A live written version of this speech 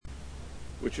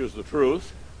which is the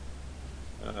truth.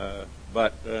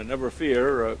 But never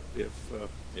fear,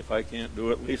 if I can't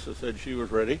do it, Lisa said she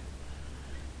was ready.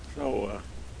 So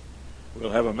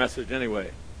we'll have a message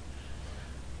anyway.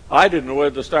 I didn't know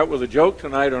whether to start with a joke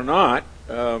tonight or not.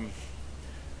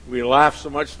 We laughed so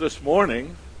much this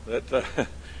morning that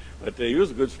but he was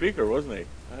a good speaker, wasn't he?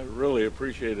 I really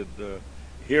appreciated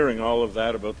hearing all of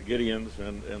that about the Gideons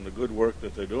and the good work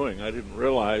that they're doing. I didn't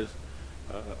realize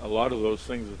a lot of those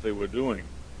things that they were doing.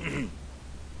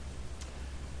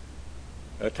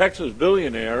 A Texas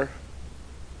billionaire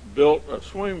built a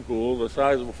swimming pool the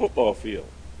size of a football field.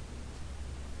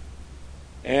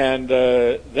 And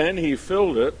then he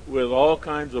filled it with all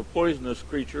kinds of poisonous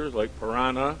creatures like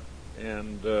piranha,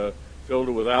 and filled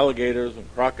it with alligators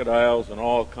and crocodiles and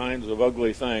all kinds of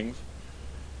ugly things.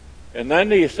 And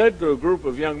then he said to a group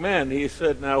of young men, he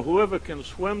said, now whoever can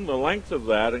swim the length of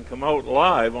that and come out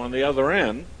alive on the other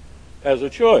end has a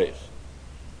choice.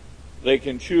 They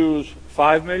can choose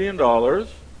 $5 million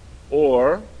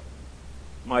or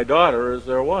my daughter as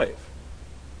their wife.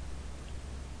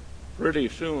 Pretty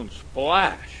soon,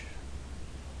 splash.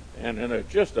 And in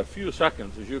just a few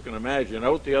seconds, as you can imagine,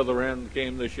 out the other end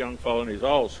came this young fellow, and he's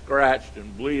all scratched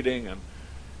and bleeding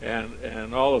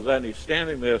and all of that. And he's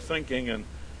standing there thinking, and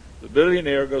the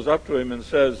billionaire goes up to him and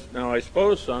says, now I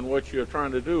suppose, son, what you're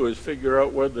trying to do is figure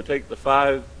out whether to take the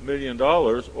 $5 million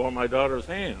or my daughter's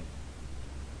hand.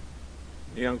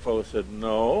 The young fellow said,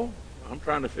 no, I'm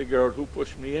trying to figure out who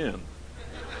pushed me in.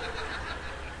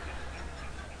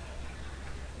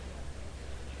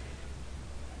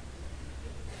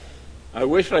 I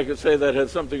wish I could say that had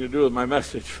something to do with my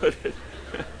message, but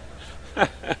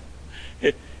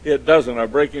it doesn't. I'm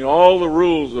breaking all the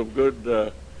rules of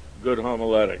good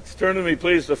homiletics. Turn to me,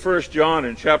 please, to 1 John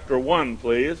in chapter 1,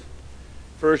 please.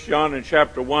 1 John in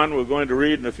chapter 1, we're going to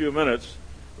read in a few minutes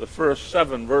the first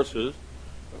 7 verses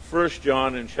of 1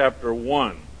 John in chapter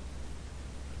 1.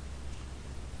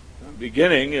 I'm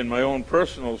beginning in my own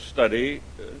personal study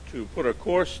to put a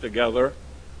course together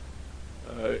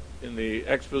in the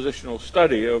expositional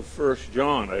study of 1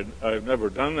 John. I've never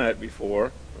done that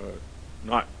before,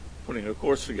 not putting a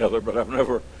course together, but I've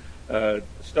never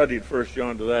studied 1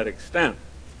 John to that extent.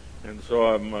 And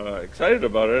so I'm excited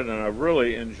about it, and I've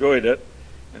really enjoyed it.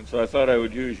 And so I thought I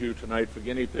would use you tonight for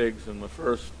guinea pigs in the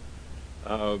first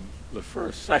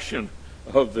session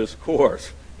of this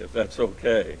course, if that's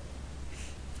okay.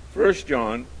 1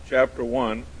 John chapter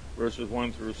 1, verses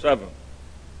 1 through 7.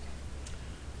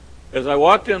 As I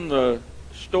walked in the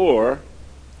store,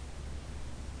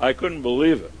 I couldn't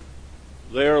believe it.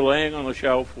 There, laying on the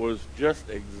shelf, was just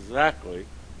exactly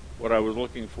what I was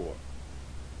looking for.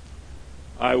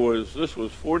 This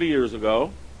was 40 years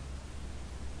ago.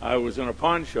 I was in a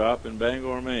pawn shop in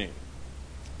Bangor, Maine.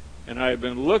 And I had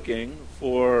been looking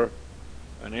for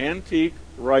an antique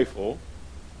rifle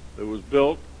that was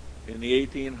built in the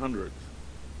 1800s.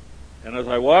 And as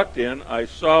I walked in, I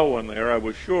saw one there. I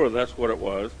was sure that's what it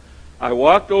was. I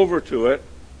walked over to it,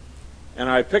 and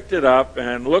I picked it up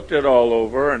and looked it all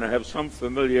over, and I have some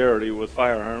familiarity with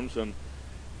firearms, and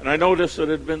I noticed that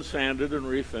it had been sanded and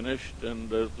refinished, and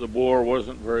the bore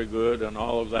wasn't very good and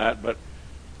all of that, but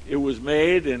it was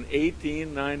made in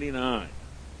 1899.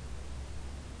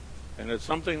 And it's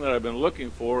something that I've been looking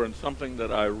for and something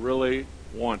that I really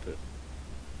wanted.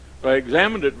 So I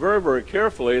examined it very, very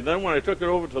carefully, and then when I took it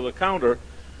over to the counter,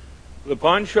 the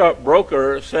pawn shop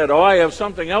broker said, oh, I have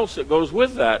something else that goes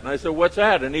with that. And I said, what's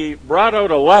that? And he brought out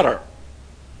a letter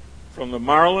from the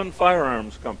Marlin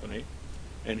Firearms Company,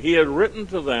 and he had written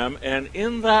to them, and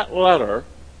in that letter,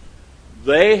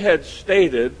 they had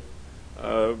stated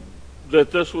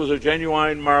that this was a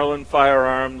genuine Marlin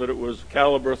firearm, that it was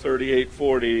caliber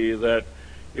 .38-40, that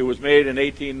it was made in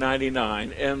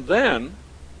 1899. And then,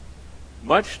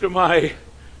 much to my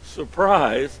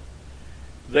surprise,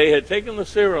 they had taken the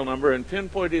serial number and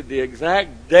pinpointed the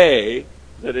exact day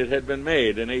that it had been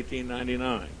made in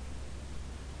 1899.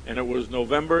 And it was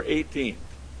November 18th.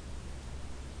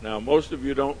 Now, most of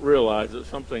you don't realize that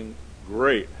something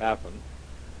great happened.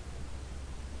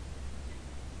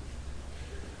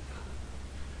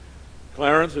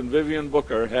 Clarence and Vivian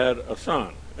Booker had a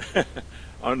son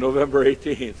on November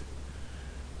 18th.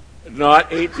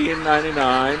 Not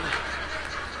 1899.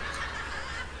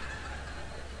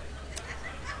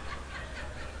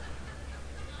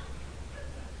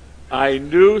 I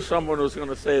knew someone was going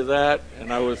to say that,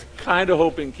 and I was kind of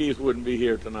hoping Keith wouldn't be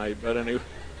here tonight, but anyway.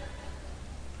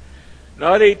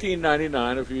 Not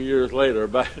 1899, a few years later,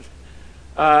 but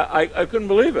I couldn't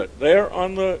believe it. There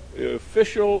on the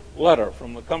official letter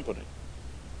from the company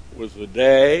was the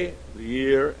day, the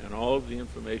year, and all of the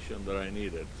information that I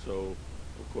needed. So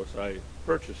Of course, I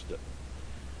purchased it.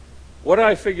 What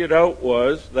I figured out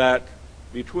was that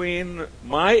between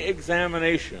my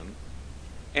examination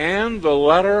and the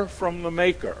letter from the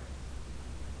maker,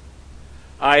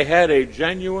 I had a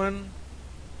genuine,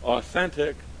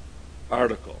 authentic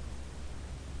article.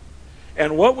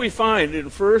 And what we find in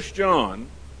 1 John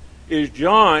is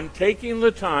John taking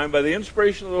the time, by the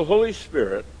inspiration of the Holy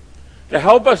Spirit, to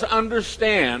help us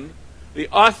understand the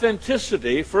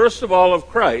authenticity, first of all, of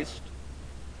Christ,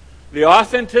 the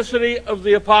authenticity of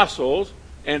the apostles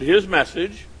and his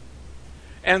message,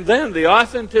 and then the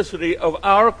authenticity of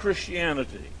our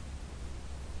Christianity.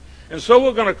 And so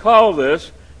we're going to call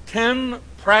this 10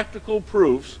 practical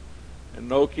proofs, and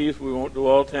no, Keith, we won't do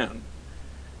all 10.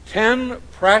 10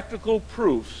 practical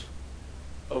proofs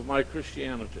of my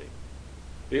Christianity.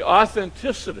 The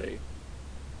authenticity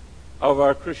of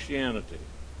our Christianity.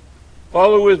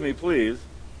 Follow with me, please,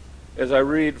 as I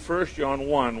read 1 John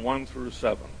 1, 1 through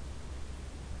 7.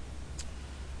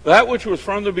 That which was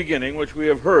from the beginning, which we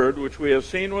have heard, which we have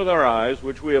seen with our eyes,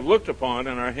 which we have looked upon,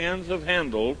 and our hands have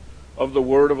handled, of the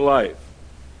word of life.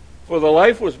 For the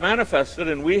life was manifested,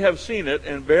 and we have seen it,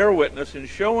 and bear witness, and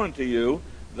show unto you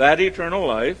that eternal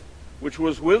life, which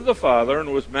was with the Father,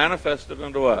 and was manifested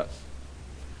unto us.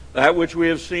 That which we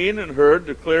have seen and heard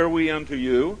declare we unto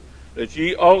you, that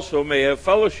ye also may have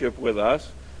fellowship with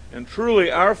us. And truly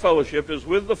our fellowship is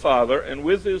with the Father, and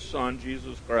with his Son,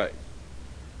 Jesus Christ.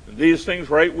 And these things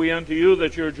write we unto you,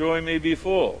 that your joy may be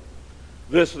full.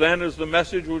 This then is the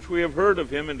message which we have heard of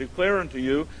him, and declare unto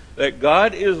you, that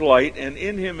God is light, and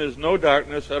in him is no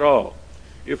darkness at all.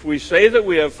 If we say that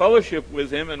we have fellowship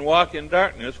with him and walk in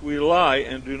darkness, we lie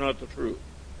and do not the truth.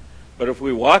 But if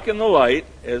we walk in the light,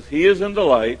 as he is in the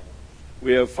light,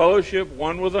 we have fellowship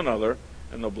one with another,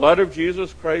 and the blood of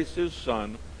Jesus Christ, his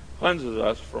Son, cleanses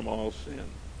us from all sin.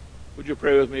 Would you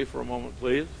pray with me for a moment,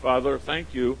 please? Father,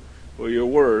 thank you for your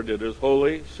word. It is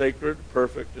holy, sacred,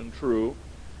 perfect, and true.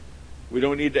 We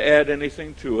don't need to add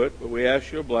anything to it, but we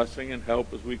ask your blessing and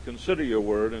help as we consider your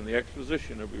word and the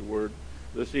exposition of your word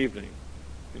this evening.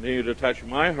 Continue to touch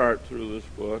my heart through this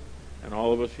book and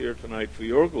all of us here tonight for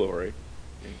your glory.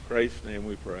 In Christ's name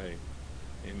we pray.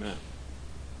 Amen.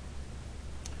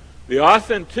 The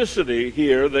authenticity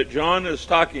here that John is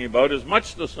talking about is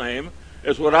much the same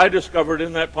as what I discovered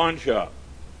in that pawn shop.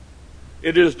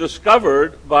 It is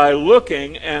discovered by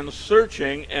looking and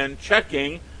searching and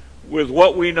checking with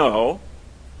what we know,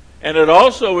 and it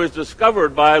also is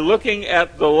discovered by looking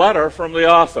at the letter from the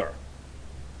author,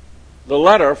 the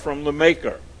letter from the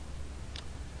maker.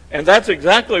 And that's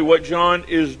exactly what John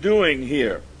is doing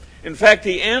here. In fact,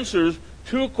 he answers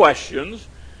two questions.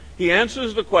 He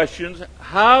answers the questions,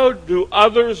 how do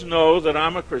others know that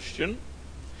I'm a Christian?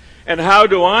 And how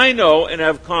do I know and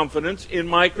have confidence in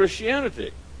my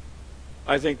Christianity?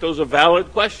 I think those are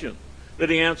valid questions that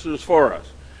he answers for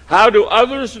us. How do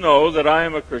others know that I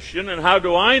am a Christian? And how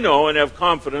do I know and have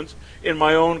confidence in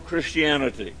my own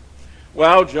Christianity?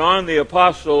 Well, John the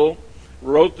Apostle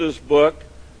wrote this book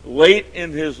late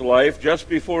in his life, just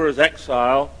before his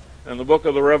exile in the book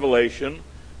of the Revelation,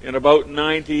 in about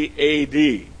 90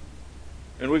 A.D.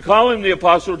 And we call him the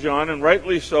Apostle John, and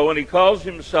rightly so, and he calls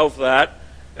himself that,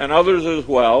 and others as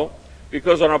well,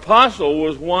 because an apostle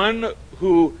was one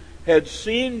who had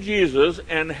seen Jesus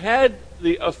and had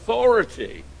the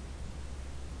authority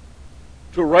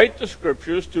to write the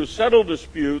scriptures, to settle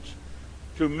disputes,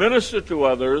 to minister to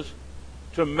others,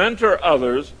 to mentor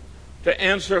others, to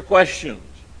answer questions.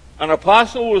 An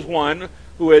apostle was one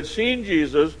who had seen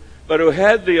Jesus, but who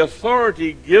had the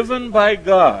authority given by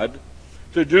God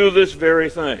to do this very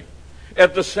thing.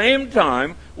 At the same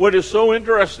time, what is so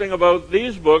interesting about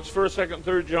these books, 1st, 2nd,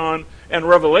 3rd John, and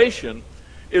Revelation,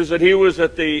 is that he was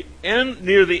at the end,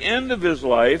 near the end of his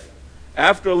life,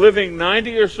 after living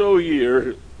 90 or so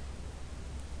years,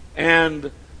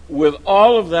 and with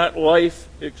all of that life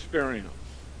experience.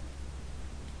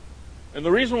 And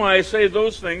the reason why I say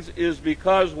those things is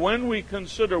because when we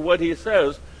consider what he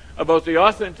says about the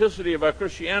authenticity of our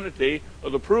Christianity, or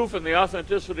the proof and the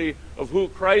authenticity of who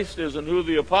Christ is and who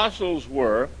the apostles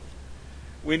were,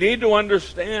 we need to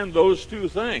understand those two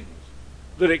things.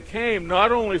 That it came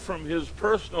not only from his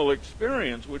personal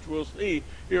experience, which we'll see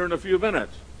here in a few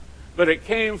minutes, but it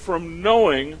came from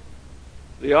knowing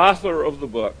the author of the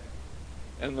book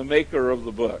and the maker of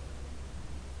the book.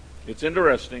 It's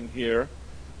interesting here,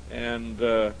 and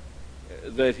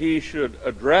that he should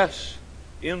address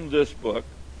in this book,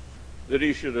 that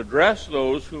he should address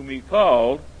those whom he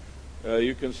called.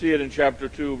 You can see it in chapter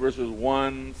 2, verses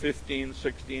 1, 15,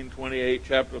 16, 28,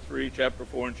 chapter 3, chapter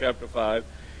 4, and chapter 5.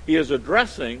 He is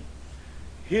addressing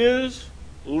his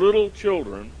little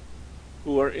children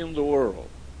who are in the world.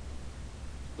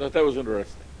 thought that was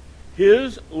interesting.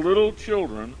 His little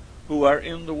children who are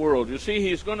in the world. You see,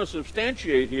 he's going to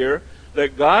substantiate here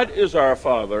that God is our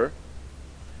Father,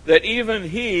 that even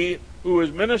he who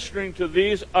is ministering to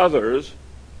these others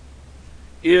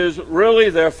is really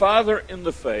their father in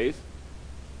the faith,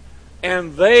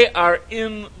 and they are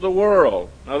in the world.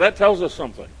 Now that tells us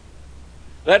something.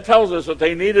 That tells us that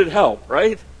they needed help,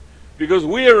 right? Because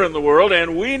we are in the world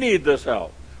and we need this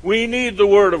help. We need the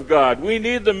Word of God. We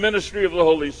need the ministry of the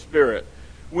Holy Spirit.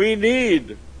 We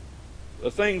need the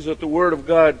things that the Word of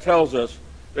God tells us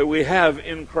that we have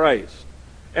in Christ.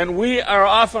 And we are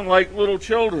often like little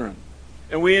children.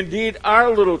 And we indeed are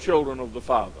little children of the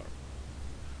Father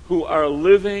who are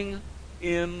living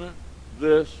in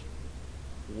this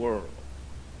world.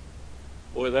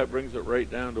 Boy, that brings it right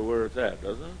down to where it's at,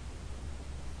 doesn't it?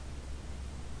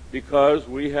 Because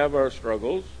we have our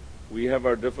struggles, we have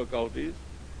our difficulties,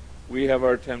 we have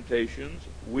our temptations.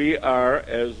 We are,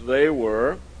 as they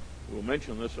were, we'll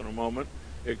mention this in a moment,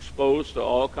 exposed to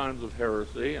all kinds of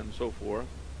heresy and so forth.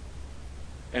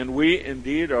 And we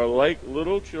indeed are like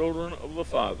little children of the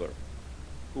Father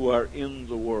who are in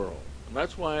the world. And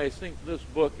that's why I think this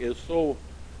book is so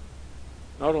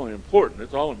not only important,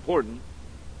 it's all important,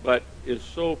 but is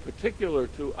so particular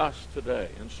to us today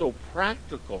and so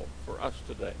practical for us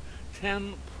today.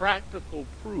 10 practical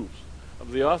proofs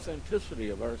of the authenticity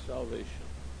of our salvation.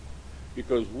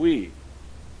 Because we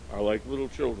are like little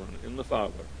children in the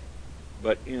Father,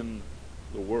 but in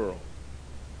the world.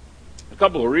 A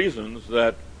couple of reasons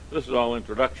that, this is all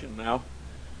introduction now,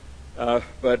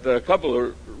 but a couple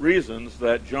of reasons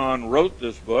that John wrote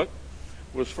this book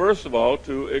was, first of all,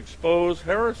 to expose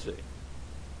heresy.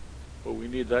 But we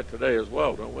need that today as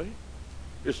well, don't we?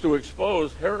 Is to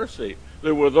expose heresy.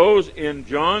 There were those in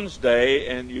John's day,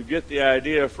 and you get the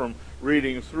idea from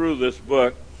reading through this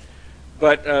book,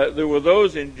 but there were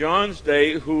those in John's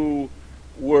day who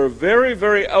were very,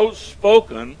 very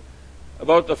outspoken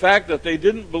about the fact that they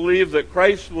didn't believe that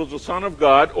Christ was the Son of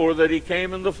God or that he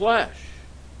came in the flesh.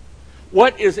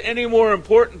 What is any more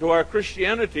important to our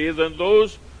Christianity than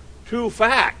those two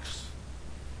facts?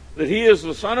 That he is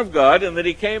the Son of God and that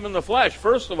he came in the flesh.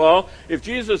 First of all, if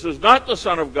Jesus is not the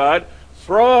Son of God,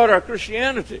 throw out our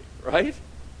Christianity, right?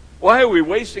 Why are we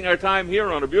wasting our time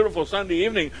here on a beautiful Sunday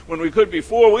evening when we could be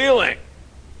four-wheeling?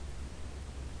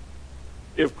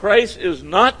 If Christ is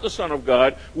not the Son of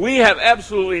God, we have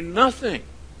absolutely nothing.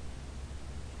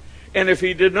 And if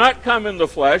he did not come in the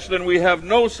flesh, then we have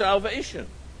no salvation.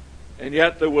 And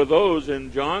yet there were those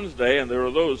in John's day, and there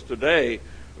are those today,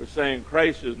 who are saying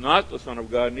Christ is not the Son of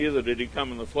God, neither did he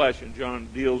come in the flesh, and John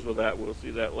deals with that. We'll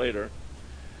see that later.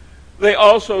 They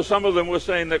also, some of them were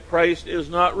saying that Christ is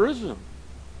not risen.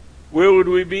 Where would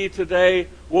we be today?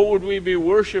 What would we be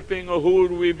worshiping, or who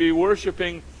would we be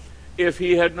worshiping if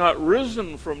he had not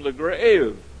risen from the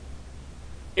grave?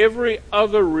 Every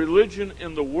other religion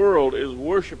in the world is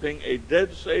worshiping a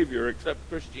dead Savior except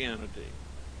Christianity.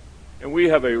 And we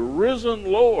have a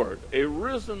risen Lord, a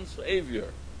risen Savior.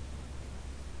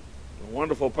 The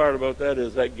wonderful part about that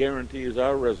is that guarantees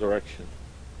our resurrection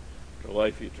to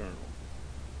life eternal.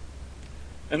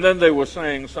 And then they were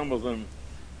saying, some of them,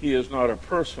 he is not a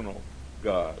personal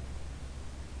God.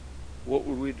 What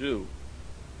would we do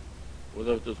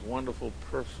without this wonderful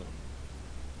person,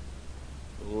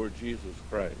 the Lord Jesus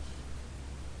Christ,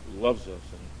 who loves us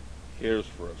and cares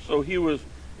for us? So he was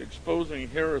exposing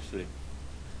heresy.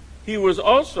 He was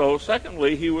also,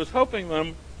 secondly, he was helping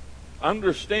them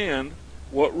understand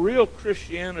what real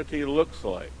Christianity looks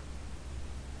like.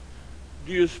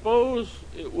 Do you suppose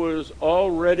it was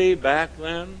already back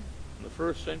then, in the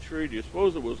first century, do you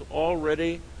suppose it was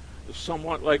already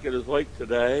somewhat like it is like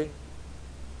today,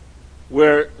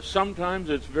 where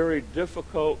sometimes it's very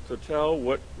difficult to tell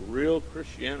what real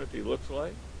Christianity looks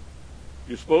like?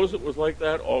 Do you suppose it was like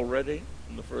that already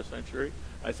in the first century?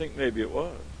 I think maybe it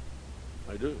was.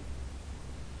 I do.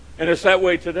 And it's that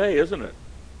way today, isn't it?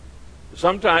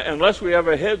 Sometimes, unless we have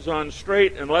our heads on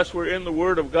straight, unless we're in the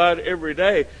Word of God every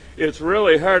day, it's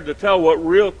really hard to tell what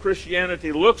real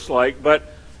Christianity looks like. But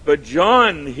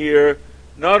John here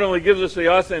not only gives us the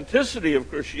authenticity of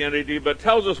Christianity, but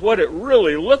tells us what it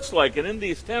really looks like. And in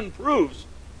these 10 proofs,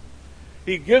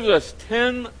 he gives us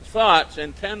 10 thoughts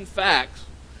and 10 facts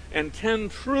and 10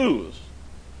 truths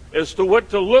as to what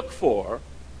to look for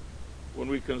when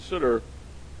we consider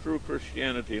true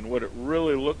Christianity and what it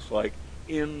really looks like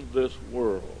in this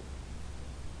world.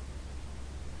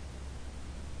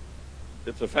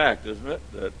 It's a fact, isn't it,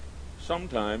 that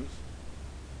sometimes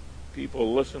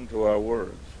people listen to our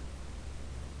words,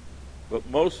 but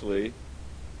mostly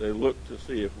they look to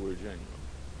see if we're genuine.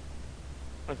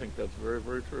 I think that's very,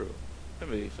 very true. That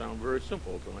may sound very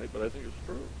simple tonight, but I think it's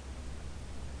true.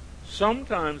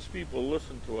 Sometimes people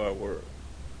listen to our words.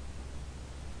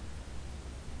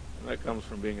 And that comes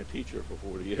from being a teacher for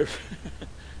 40 years.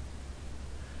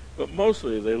 But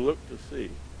mostly they look to see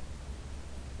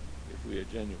if we are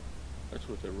genuine. That's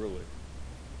what they're really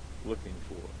looking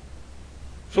for.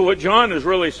 So what John is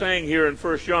really saying here in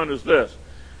 1 John is this.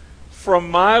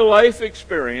 From my life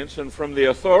experience and from the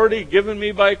authority given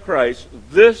me by Christ,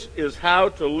 this is how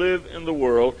to live in the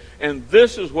world, and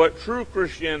this is what true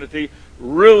Christianity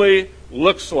really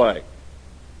looks like.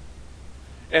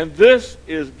 And this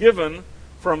is given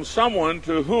from someone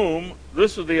to whom,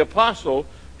 this is the apostle,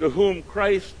 to whom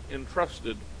Christ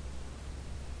entrusted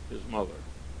his mother.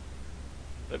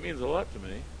 That means a lot to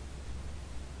me.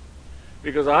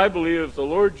 Because I believe if the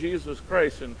Lord Jesus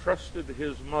Christ entrusted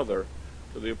his mother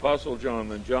to the Apostle John,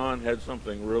 then John had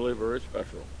something really very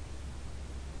special.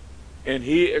 And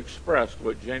he expressed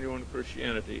what genuine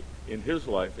Christianity, in his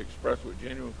life, expressed what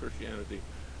genuine Christianity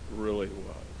really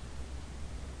was.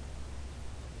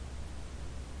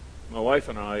 My wife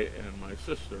and I and my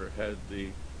sister had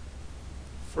the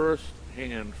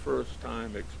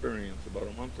first-time experience about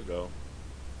a month to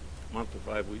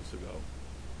 5 weeks ago,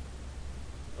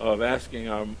 of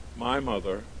asking my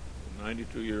mother,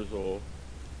 92 years old,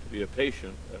 to be a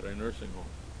patient at a nursing home,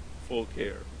 full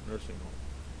care nursing home.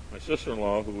 My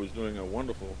sister-in-law, who was doing a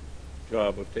wonderful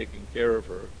job of taking care of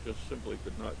her, just simply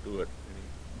could not do it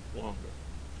any longer.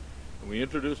 And we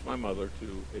introduced my mother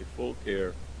to a full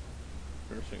care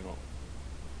nursing home.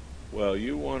 Well,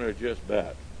 you want to just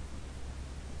bet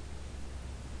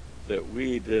that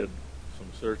we did some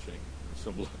searching and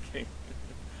some looking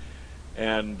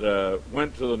and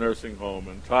went to the nursing home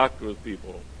and talked with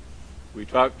people. We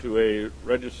talked to a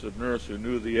registered nurse who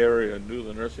knew the area and knew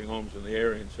the nursing homes in the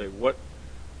area and say, what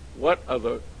are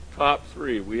the top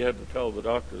three? We had to tell the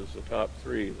doctors the top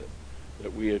three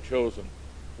that we had chosen.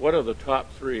 What are the top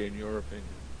three in your opinion?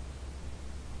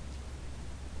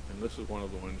 And this is one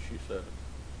of the ones she said.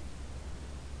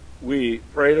 We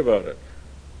prayed about it.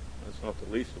 That's not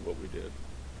the least of what we did.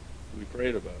 We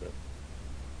prayed about it.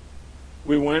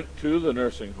 We went to the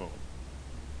nursing home.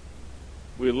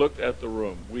 We looked at the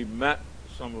room. We met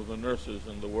some of the nurses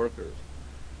and the workers.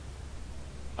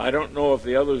 I don't know if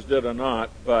the others did or not,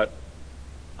 but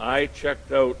I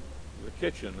checked out the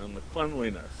kitchen and the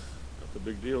cleanliness. That's a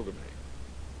big deal to me.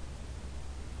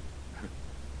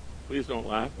 Please don't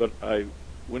laugh, but I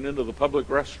went into the public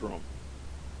restroom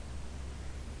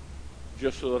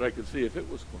just so that I could see if it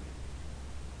was clean.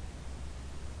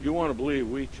 You want to believe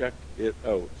we checked it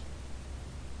out.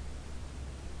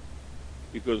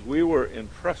 Because we were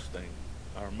entrusting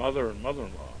our mother and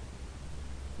mother-in-law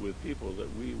with people that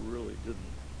we really didn't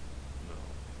know.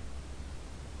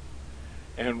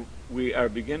 And we are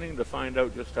beginning to find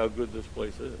out just how good this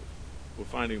place is. We're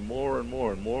finding more and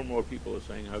more people are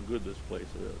saying how good this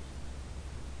place is.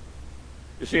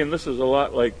 You see, and this is a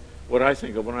lot like what I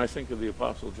think of when I think of the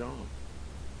Apostle John.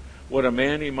 What a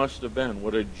man he must have been.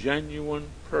 What a genuine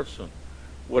person.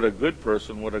 What a good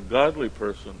person. What a godly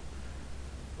person.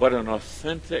 What an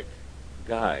authentic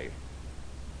guy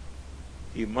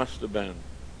he must have been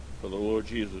for the Lord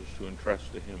Jesus to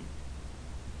entrust to him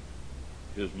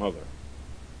his mother.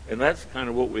 And that's kind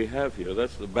of what we have here.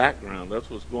 That's the background. That's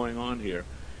what's going on here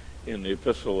in the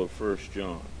epistle of 1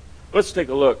 John. Let's take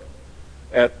a look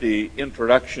at the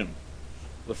introduction,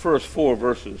 the first 4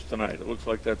 verses tonight. It looks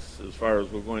like that's as far as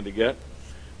we're going to get.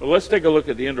 But let's take a look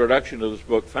at the introduction to this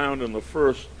book found in the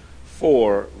first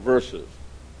 4 verses.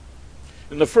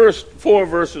 In the first 4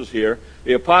 verses here,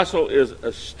 the apostle is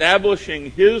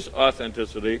establishing his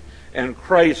authenticity and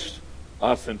Christ's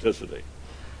authenticity.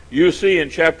 You see in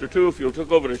chapter 2, if you'll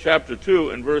look over to chapter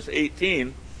 2 and verse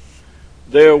 18,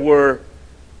 there were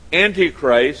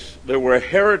antichrists, there were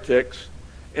heretics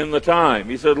in the time.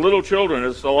 He said, little children,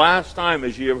 it's the last time,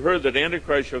 as ye have heard that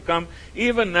Antichrist shall come.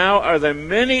 Even now are there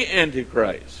many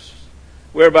antichrists,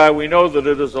 whereby we know that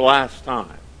it is the last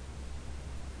time.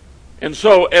 And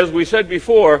so, as we said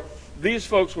before, these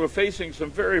folks were facing some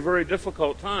very, very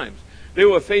difficult times. They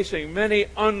were facing many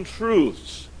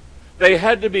untruths. They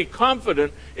had to be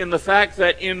confident in the fact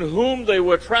that in whom they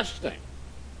were trusting.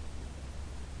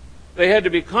 They had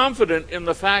to be confident in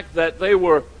the fact that they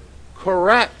were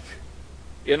correct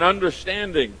in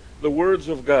understanding the words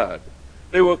of God.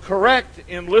 They were correct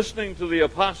in listening to the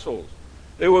apostles.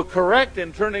 They were correct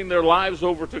in turning their lives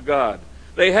over to God.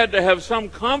 They had to have some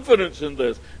confidence in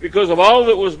this because of all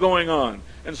that was going on.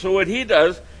 And so what he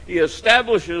does, he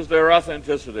establishes their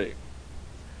authenticity.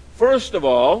 First of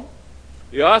all,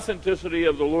 the authenticity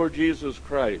of the Lord Jesus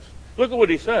Christ. Look at what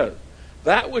he says.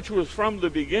 That which was from the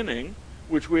beginning,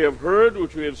 which we have heard,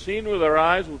 which we have seen with our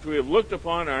eyes, which we have looked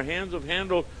upon, our hands have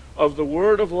handled of the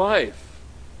word of life.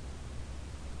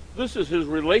 This is his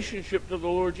relationship to the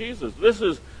Lord Jesus. This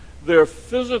is their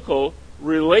physical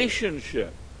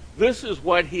relationship. This is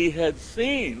what he had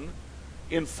seen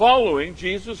in following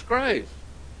Jesus Christ.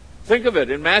 Think of it.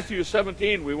 In Matthew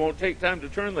 17, we won't take time to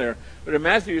turn there, but in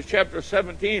Matthew chapter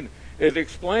 17, it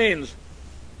explains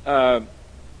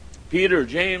Peter,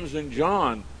 James, and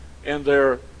John, and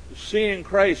they're seeing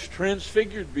Christ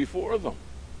transfigured before them.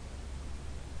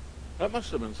 That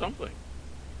must have been something.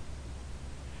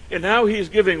 And now he's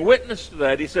giving witness to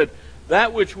that. He said,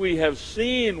 that which we have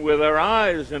seen with our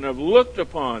eyes and have looked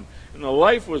upon, and the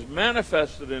life was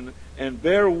manifested and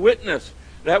bear witness.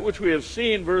 That which we have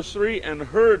seen, verse 3, and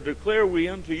heard declare we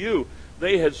unto you.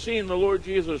 They had seen the Lord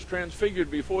Jesus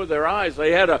transfigured before their eyes.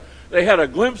 They had a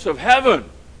glimpse of heaven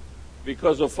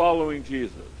because of following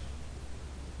Jesus.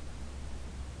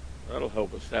 That'll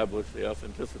help establish the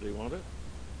authenticity, won't it?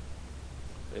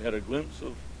 They had a glimpse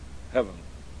of heaven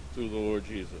through the Lord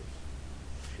Jesus.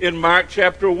 In Mark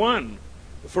chapter 1,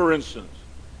 for instance,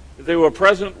 they were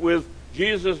present with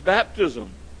Jesus'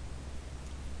 baptism.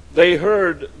 They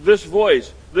heard this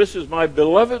voice, "This is my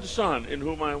beloved Son, in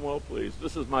whom I am well pleased."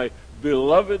 This is my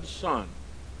beloved Son,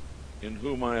 in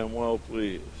whom I am well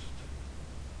pleased.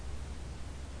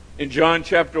 In John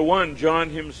chapter 1,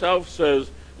 John himself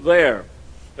says there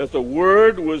that the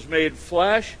Word was made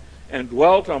flesh and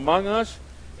dwelt among us,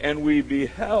 and we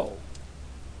beheld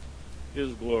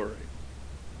his glory.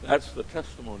 That's the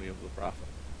testimony of the prophet.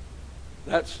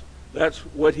 That's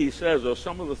what he says, or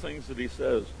some of the things that he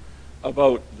says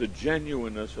about the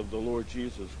genuineness of the Lord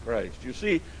Jesus Christ. You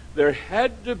see, there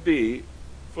had to be,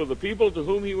 for the people to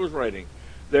whom he was writing,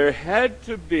 there had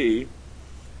to be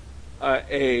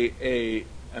a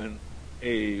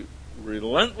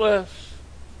relentless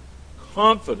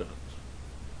confidence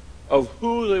of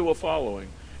who they were following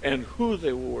and who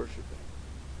they were worshiping.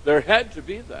 There had to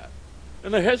be that.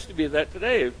 And there has to be that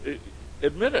today.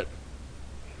 Admit it.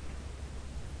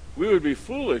 We would be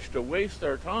foolish to waste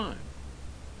our time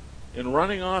in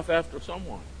running off after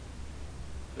someone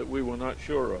that we were not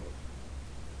sure of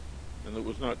and that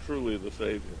was not truly the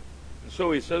Savior. And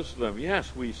so he says to them,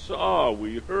 yes, we saw,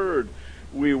 we heard,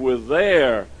 we were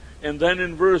there. And then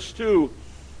in verse 2,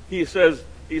 he says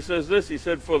this, he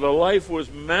said, for the life was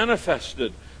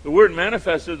manifested. The word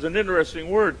manifested is an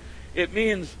interesting word. It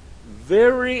means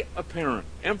very apparent.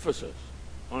 Emphasis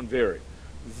on very.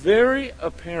 Very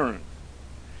apparent.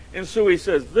 And so he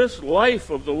says, this life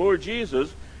of the Lord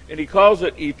Jesus, and he calls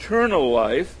it eternal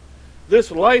life.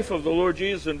 This life of the Lord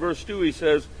Jesus, in verse 2, he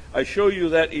says, I show you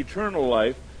that eternal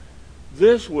life.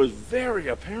 This was very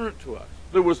apparent to us.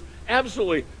 There was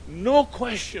absolutely no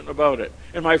question about it.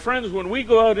 And my friends, when we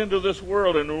go out into this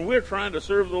world and when we're trying to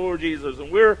serve the Lord Jesus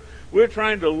and we're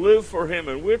trying to live for him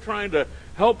and we're trying to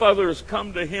help others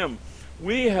come to him,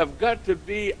 we have got to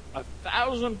be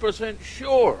 1,000%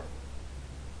 sure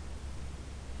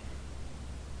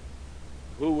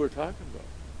who we're talking about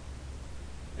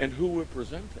and who we're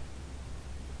presenting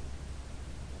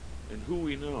and who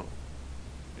we know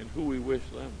and who we wish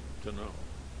them to know.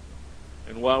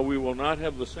 And while we will not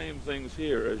have the same things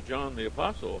here as John the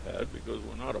Apostle had, because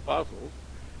we're not apostles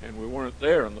and we weren't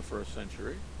there in the first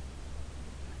century,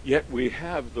 yet we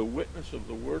have the witness of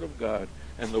the Word of God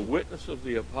and the witness of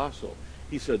the Apostle.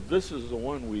 He said, this is the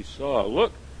one we saw.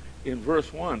 Look, in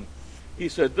verse 1, he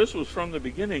said, this was from the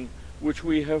beginning which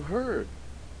we have heard.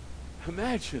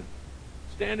 Imagine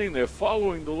standing there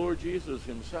following the Lord Jesus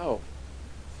himself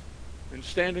and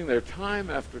standing there time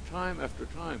after time after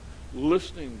time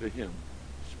listening to him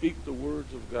speak the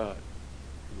words of God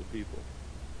to the people.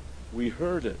 We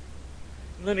heard it.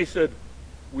 And then he said,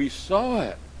 we saw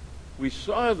it. We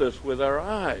saw this with our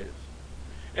eyes.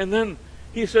 And then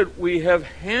he said, we have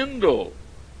handled.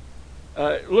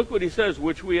 Look what he says,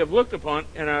 which we have looked upon,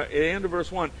 and at the end of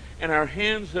verse 1, and our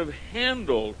hands have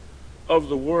handled of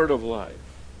the word of life.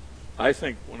 I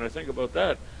think, when I think about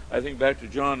that, I think back to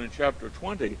John in chapter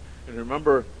 20. And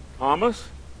remember Thomas,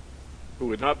 who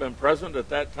had not been present at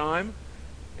that time,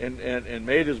 and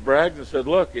made his brag and said,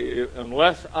 look,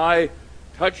 unless I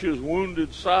touch his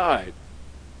wounded side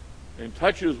and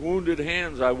touch his wounded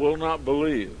hands, I will not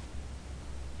believe.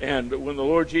 And when the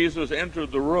Lord Jesus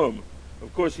entered the room,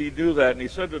 of course he knew that, and he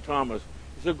said to Thomas,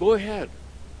 he said, go ahead,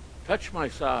 touch my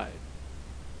side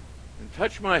and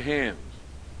touch my hands.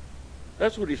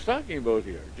 That's what he's talking about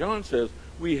here. John says,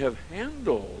 we have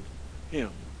handled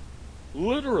him,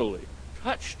 literally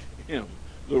touched him,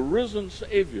 the risen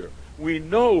Savior. We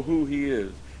know who he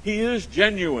is. He is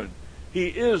genuine. He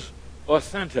is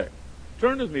authentic.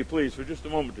 Turn with me, please, for just a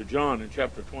moment to John in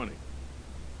chapter 20.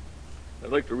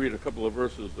 I'd like to read a couple of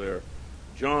verses there.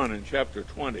 John in chapter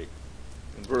 20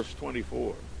 and verse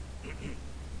 24.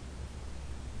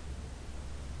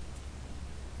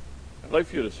 I'd like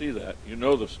for you to see that. You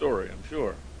know the story, I'm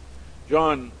sure.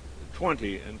 John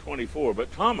 20 and 24.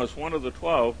 But Thomas, one of the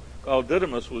 12, called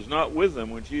Didymus, was not with them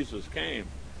when Jesus came.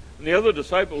 And the other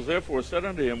disciples therefore said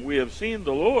unto him, We have seen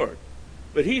the Lord.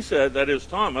 But he said, that is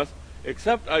Thomas,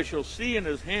 except I shall see in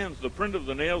his hands the print of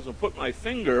the nails, and put my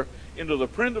finger into the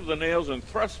print of the nails, and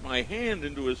thrust my hand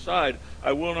into his side,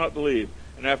 I will not believe.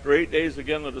 And after 8 days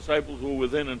again the disciples were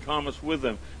within, and Thomas with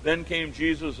them. Then came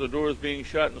Jesus, the doors being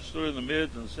shut, and stood in the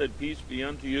midst, and said, Peace be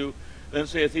unto you. Then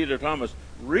saith he to Thomas,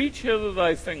 Reach hither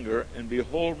thy finger, and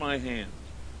behold my hands.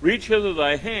 Reach hither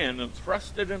thy hand, and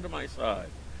thrust it into my side.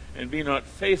 And be not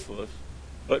faithless,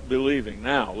 but believing.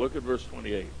 Now, look at verse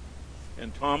 28.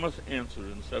 And Thomas answered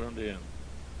and said unto him,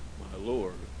 My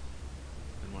Lord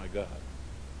and my God.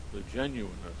 The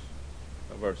genuineness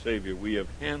of our Savior. We have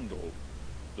handled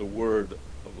the word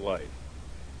of life.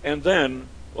 And then,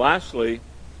 lastly,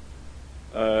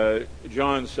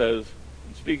 John says,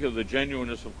 and speak of the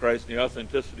genuineness of Christ and the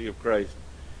authenticity of Christ,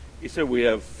 he said we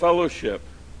have fellowship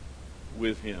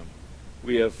with him.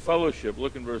 We have fellowship.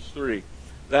 Look in verse 3.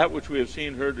 That which we have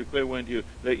seen, heard, declare unto you,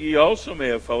 that ye also may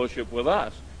have fellowship with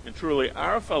us. And truly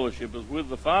our fellowship is with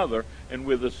the Father and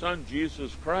with the Son,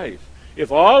 Jesus Christ.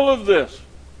 If all of this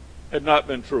had not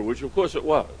been true, which of course it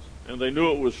was, and they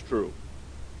knew it was true,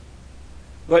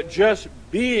 but just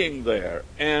being there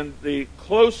and the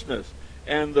closeness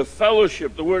and the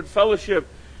fellowship, the word fellowship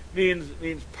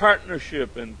means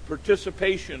partnership and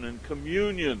participation and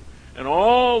communion and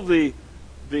all the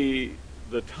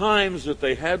times that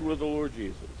they had with the Lord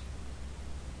Jesus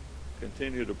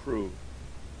continue to prove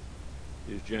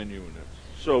his genuineness.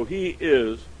 So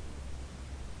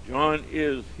John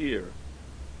is here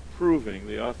proving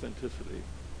the authenticity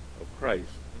of Christ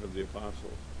and of the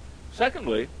apostles.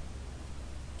 Secondly,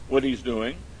 what he's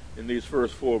doing in these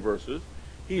first 4 verses,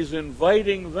 he's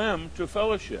inviting them to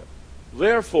fellowship.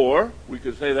 Therefore, we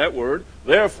could say that word,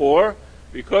 therefore,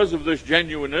 because of this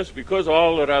genuineness, because of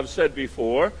all that I've said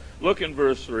before, look in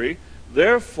verse 3,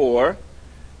 therefore,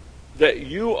 that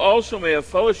you also may have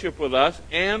fellowship with us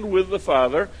and with the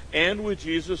Father and with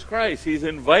Jesus Christ. He's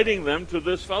inviting them to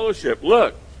this fellowship.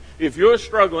 Look, if you're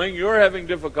struggling, you're having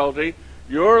difficulty,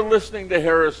 you're listening to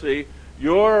heresy,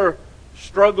 you're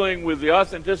struggling with the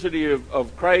authenticity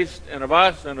of Christ and of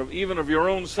us and even of your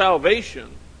own salvation,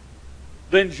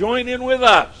 then join in with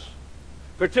us.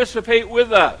 Participate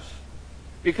with us.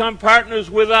 Become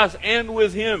partners with us and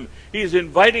with him. He's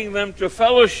inviting them to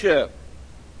fellowship.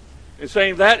 And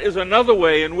saying that is another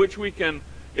way in which we can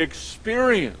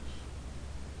experience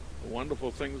the wonderful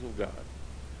things of God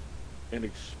and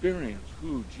experience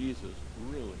who Jesus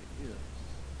really is.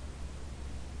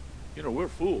 You know, we're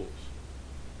fools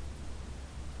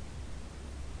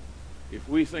if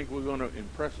we think we're going to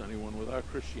impress anyone with our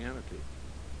Christianity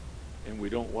and we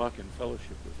don't walk in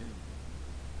fellowship with him.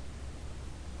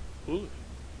 Foolish.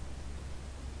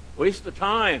 Waste of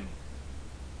time.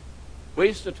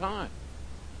 Waste of time.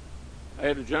 I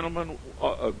had a gentleman,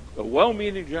 a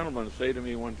well-meaning gentleman, say to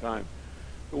me one time,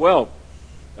 well,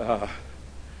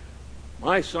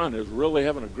 my son is really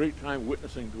having a great time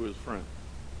witnessing to his friend.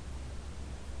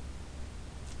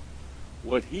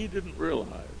 What he didn't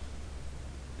realize,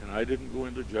 and I didn't go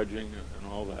into judging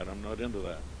and all that, I'm not into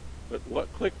that, but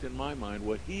what clicked in my mind,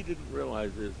 what he didn't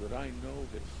realize is that I know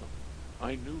his son.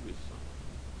 I knew his son.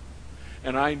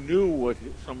 And I knew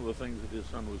some of the things that his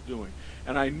son was doing.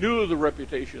 And I knew the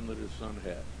reputation that his son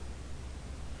had.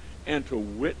 And to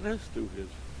witness to his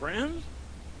friends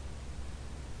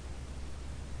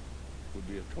would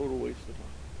be a total waste of time.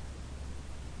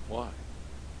 Why?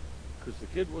 Because the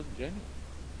kid wasn't genuine.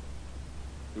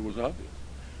 It was obvious.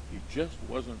 He just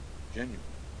wasn't genuine.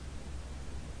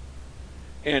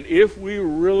 And if we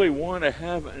really want to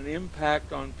have an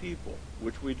impact on people,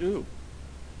 which we do,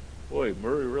 boy,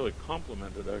 Murray really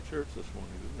complimented our church this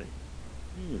morning, didn't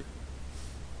he?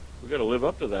 We've got to live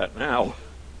up to that now.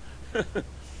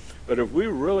 But if we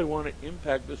really want to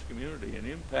impact this community and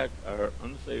impact our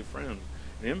unsaved friends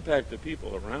and impact the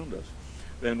people around us,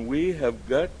 then we have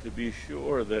got to be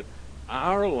sure that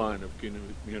our line of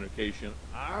communication,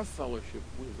 our fellowship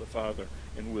with the Father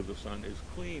and with the Son is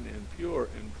clean and pure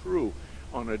and true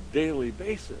on a daily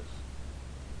basis.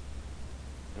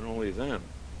 And only then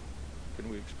can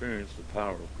we experience the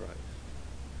power of Christ.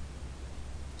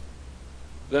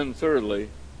 Then thirdly,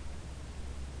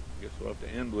 I guess we'll have to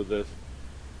end with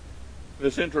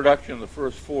this introduction, the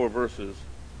first 4 verses.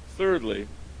 Thirdly,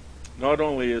 not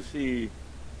only is he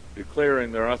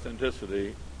declaring their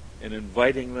authenticity and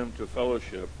inviting them to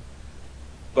fellowship,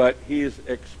 but he's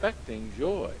expecting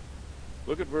joy.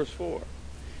 Look at verse 4.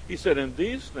 He said, "And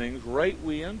these things write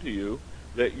we unto you,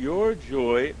 that your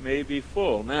joy may be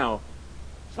full." Now,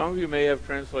 some of you may have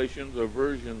translations or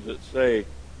versions that say,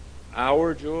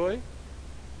 "our joy."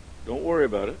 Don't worry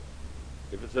about it.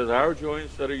 If it says "our joy"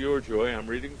 instead of "your joy," I'm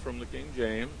reading from the King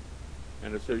James,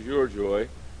 and it says "your joy,"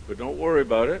 but don't worry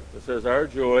about it. It says "our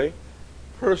joy."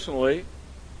 Personally,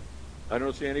 I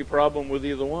don't see any problem with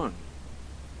either one.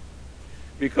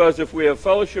 Because if we have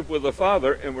fellowship with the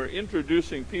Father and we're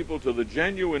introducing people to the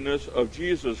genuineness of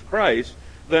Jesus Christ,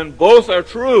 then both are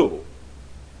true.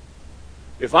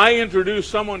 If I introduce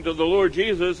someone to the Lord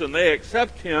Jesus and they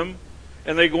accept him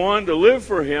and they go on to live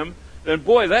for him, then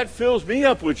boy, that fills me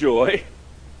up with joy.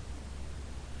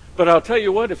 But I'll tell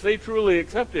you what, if they truly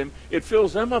accept him, it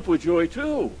fills them up with joy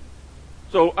too.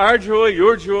 So our joy,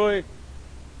 your joy,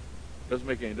 doesn't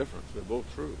make any difference. They're both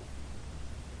true.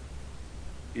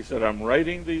 He said, "I'm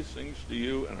writing these things to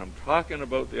you, and I'm talking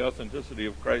about the authenticity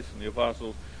of Christ and the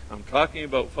apostles. I'm talking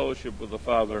about fellowship with the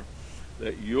Father,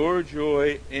 that your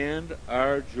joy and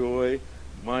our joy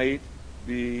might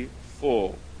be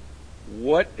full."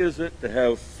 What is it to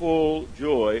have full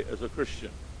joy as a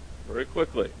Christian? Very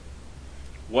quickly.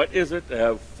 What is it to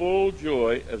have full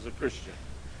joy as a Christian?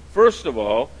 First of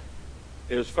all,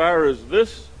 as far as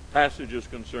this passage is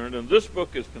concerned and this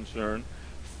book is concerned,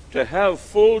 to have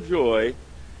full joy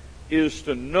is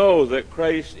to know that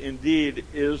Christ indeed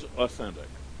is authentic.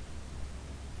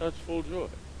 That's full joy.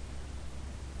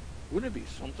 Wouldn't it be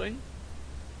something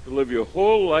to live your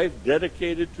whole life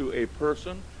dedicated to a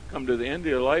person, come to the end of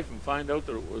your life and find out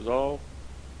that it was all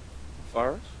a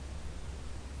farce?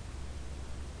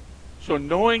 So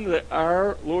knowing that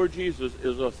our Lord Jesus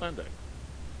is authentic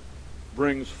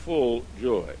brings full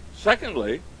joy.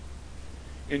 Secondly,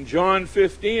 in John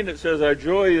 15 it says our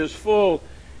joy is full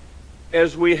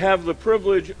as we have the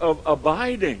privilege of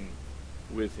abiding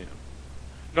with him.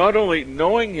 Not only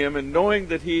knowing him and knowing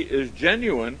that he is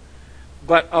genuine,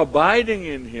 but abiding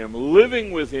in him,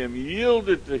 living with him,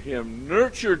 yielded to him,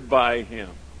 nurtured by him.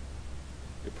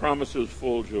 It promises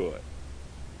full joy.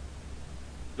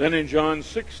 Then in John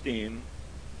 16,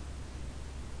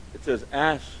 it says,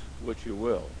 "Ask what you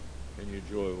will, and your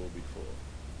joy will be full."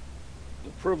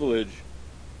 The privilege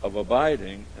of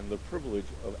abiding and the privilege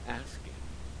of asking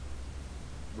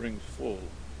brings full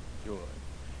joy.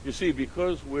 You see,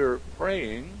 because we're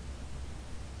praying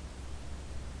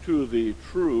to the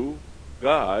true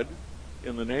God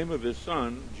in the name of his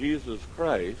Son, Jesus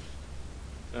Christ,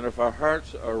 and if our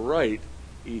hearts are right,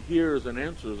 he hears and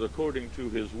answers according to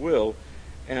his will,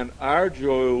 and our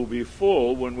joy will be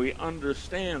full when we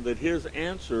understand that his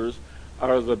answers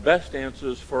are the best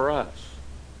answers for us.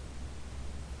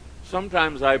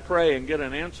 Sometimes I pray and get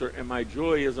an answer and my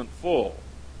joy isn't full.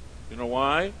 You know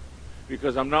why?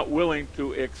 Because I'm not willing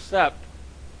to accept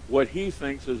what he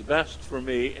thinks is best for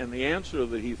me and the answer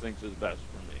that he thinks is best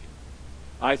for me.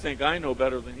 I think I know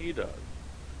better than he does.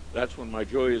 That's when my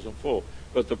joy isn't full.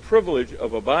 But the privilege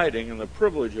of abiding and the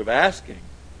privilege of asking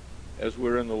as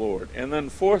we're in the Lord. And then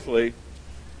fourthly,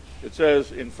 it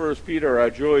says in 1 Peter, our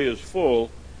joy is full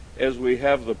as we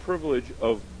have the privilege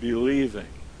of believing.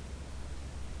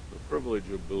 The privilege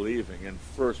of believing. And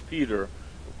 1 Peter,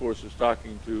 of course, is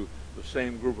talking to the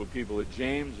same group of people that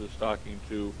James is talking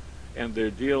to, and they're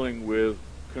dealing with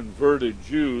converted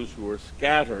Jews who are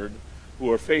scattered,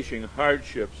 who are facing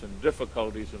hardships and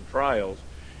difficulties and trials.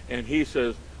 And he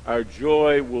says, our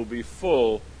joy will be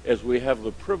full as we have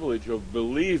the privilege of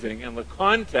believing. And the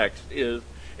context is,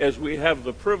 as we have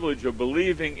the privilege of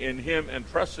believing in him and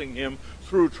trusting him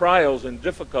through trials and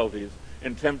difficulties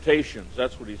and temptations.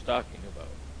 That's what he's talking about.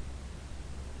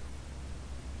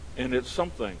 And it's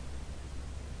something,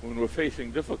 when we're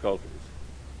facing difficulties,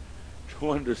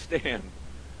 to understand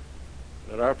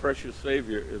that our precious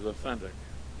Savior is authentic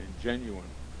and genuine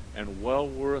and well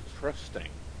worth trusting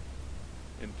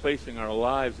and placing our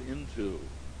lives into.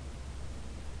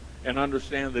 And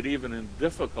understand that even in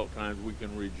difficult times we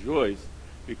can rejoice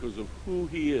because of who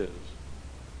he is,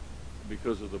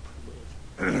 because of the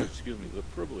privilege, the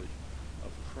privilege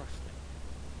of trusting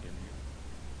in him.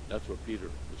 That's what Peter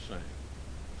was saying.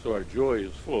 So our joy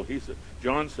is full.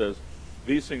 John says,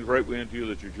 these things write we unto you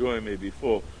that your joy may be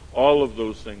full. All of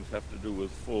those things have to do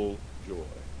with full joy.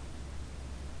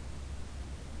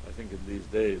 I think in these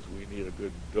days we need a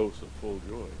good dose of full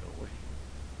joy, don't we?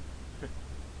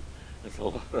 There's a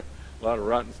lot of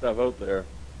rotten stuff out there.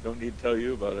 Don't need to tell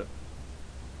you about it.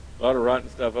 A lot of rotten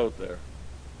stuff out there.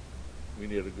 We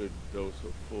need a good dose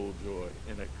of full joy.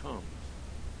 And it comes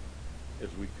as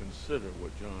we consider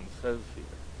what John says here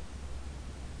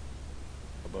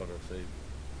about our Savior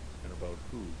and about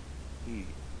who he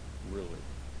really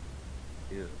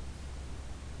is.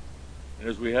 And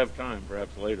as we have time,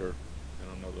 perhaps later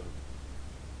in another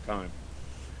time,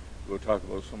 we'll talk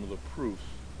about some of the proofs,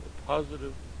 the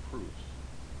positive proofs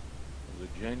of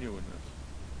the genuineness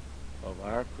of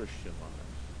our Christian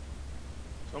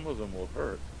lives. Some of them will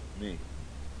hurt me,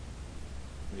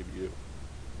 maybe you.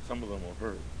 Some of them will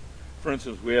hurt. For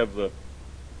instance, we have the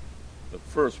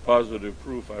first positive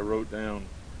proof I wrote down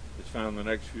is found in the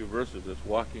next few verses. It's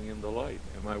walking in the light.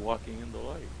 Am I walking in the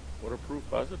light? What a proof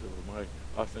positive of my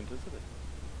authenticity.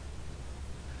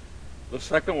 The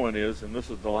second one is, and this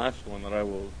is the last one that I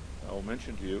will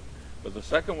mention to you, but the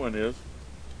second one is,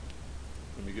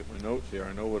 let me get my notes here.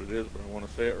 I know what it is, but I want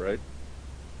to say it right.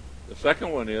 The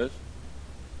second one is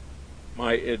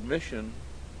my admission,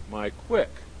 my quick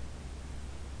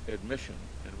admission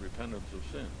and repentance of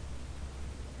sin.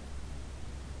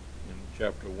 In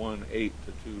chapter 1, 8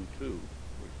 to 2, 2,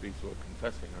 which speaks about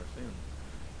confessing our sins.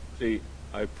 See,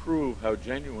 I prove how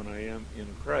genuine I am in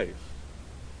Christ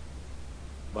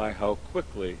by how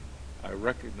quickly I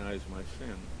recognize my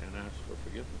sin and ask for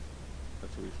forgiveness.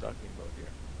 That's what he's talking about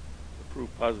here. The proof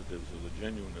positives of the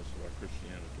genuineness of our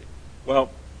Christianity.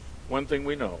 Well, one thing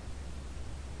we know,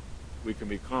 we can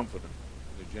be confident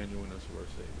in the genuineness of our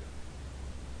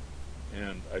Savior.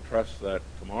 And I trust that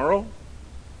tomorrow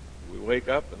we wake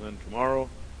up, and then tomorrow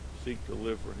seek to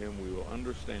live for him. We will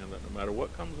understand that no matter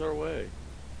what comes our way,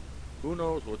 who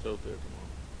knows what's out there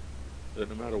tomorrow, that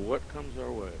no matter what comes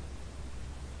our way,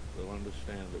 we'll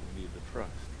understand that we need to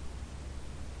trust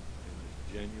in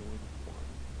this genuine one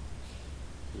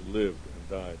who lived and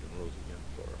died and rose again.